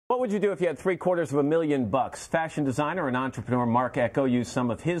What would you do if you had $750,000? Fashion designer and entrepreneur Marc Ecko used some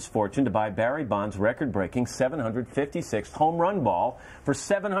of his fortune to buy Barry Bonds' record-breaking 756th home run ball for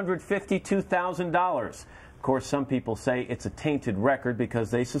 $752,000. Of course, some people say it's a tainted record because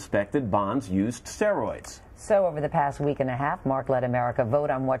they suspect that Bonds used steroids. So over the past week and a half, Marc let America vote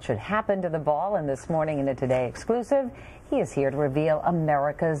on what should happen to the ball, and this morning in a Today exclusive, he is here to reveal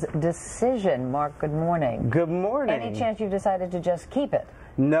America's decision. Marc, good morning. Good morning. Any chance you decided to just keep it?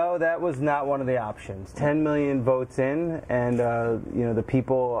 No, that was not one of the options. 10 million votes in, and you know, the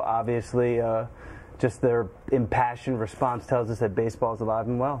people obviously just their impassioned response tells us that baseball is alive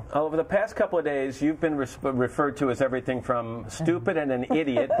and well. Over the past couple of days, you've been referred to as everything from stupid and an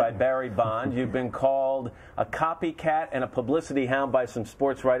idiot by Barry Bonds. You've been called a copycat and a publicity hound by some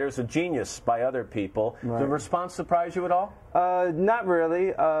sports writers, a genius by other people. Right. Did the response surprise you at all? Not really.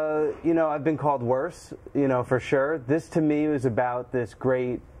 You know, I've been called worse, you know, for sure. This to me was about this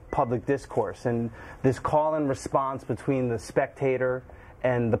great public discourse, and this call and response between the spectator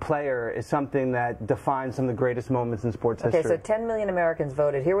and the player is something that defines some of the greatest moments in sports history. Okay, so 10 million Americans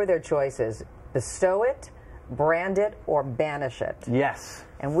voted. Here were their choices: bestow it, brand it, or banish it. Yes.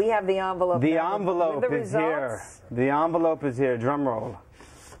 And we have the envelope. The envelope is here. The envelope is here. Drum roll.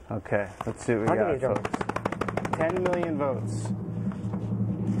 Okay, let's see what we got, folks. 10 million votes.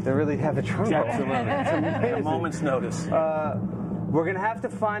 They really have a drum roll. Absolutely. A moment's notice. We're going to have to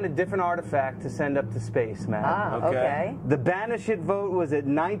find a different artifact to send up to space, Matt. Ah, okay. The banish it vote was at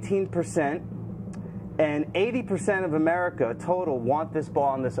 19%, and 80% of America total want this ball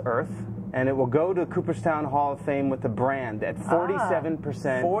on this earth, and it will go to Cooperstown Hall of Fame with the brand at 47%.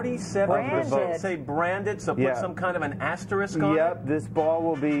 47% say branded, so put some kind of an asterisk on it? Yep, this ball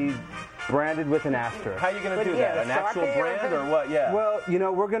will be branded with an asterisk. How are you going to do that? An actual brand or what? Yeah. Well, you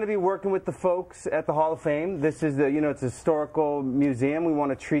know, we're going to be working with the folks at the Hall of Fame. This is the, you know, it's a historical museum. We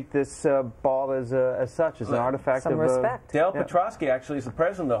want to treat this ball as such, as an artifact Some of respect. Dale Petrosky actually is the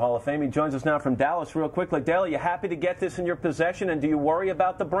president of the Hall of Fame. He joins us now from Dallas real quickly. Dale, are you happy to get this in your possession, and do you worry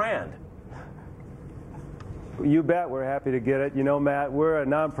about the brand? You bet we're happy to get it. You know, Matt, we're a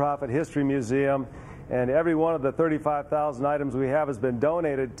nonprofit history museum, and every one of the 35,000 items we have has been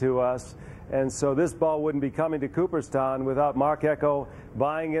donated to us. And so this ball wouldn't be coming to Cooperstown without Marc Ecko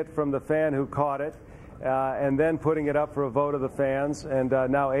buying it from the fan who caught it, and then putting it up for a vote of the fans. And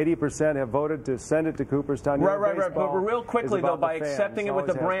now 80% have voted to send it to Cooperstown. Right. But real quickly, though, by accepting it with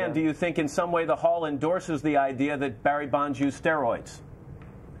the brand, do you think in some way the Hall endorses the idea that Barry Bonds used steroids?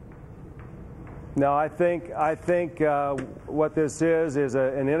 No, I think what this is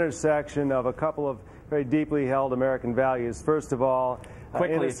an intersection of a couple of very deeply held American values. First of all,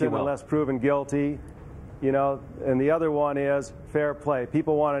 innocent unless proven guilty, you know, and the other one is fair play.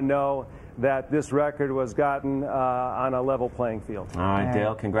 People want to know that this record was gotten on a level playing field. All right,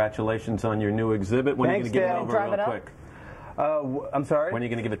 Dale, congratulations on your new exhibit. When are you going to give it over real quick? I'm sorry? When are you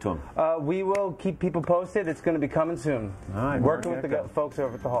going to give it to him? We will keep people posted. It's going to be coming soon. All right, working with the folks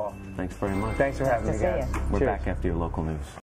over at the Hall. Thanks very much. Thanks for having me, guys. We're back after your local news.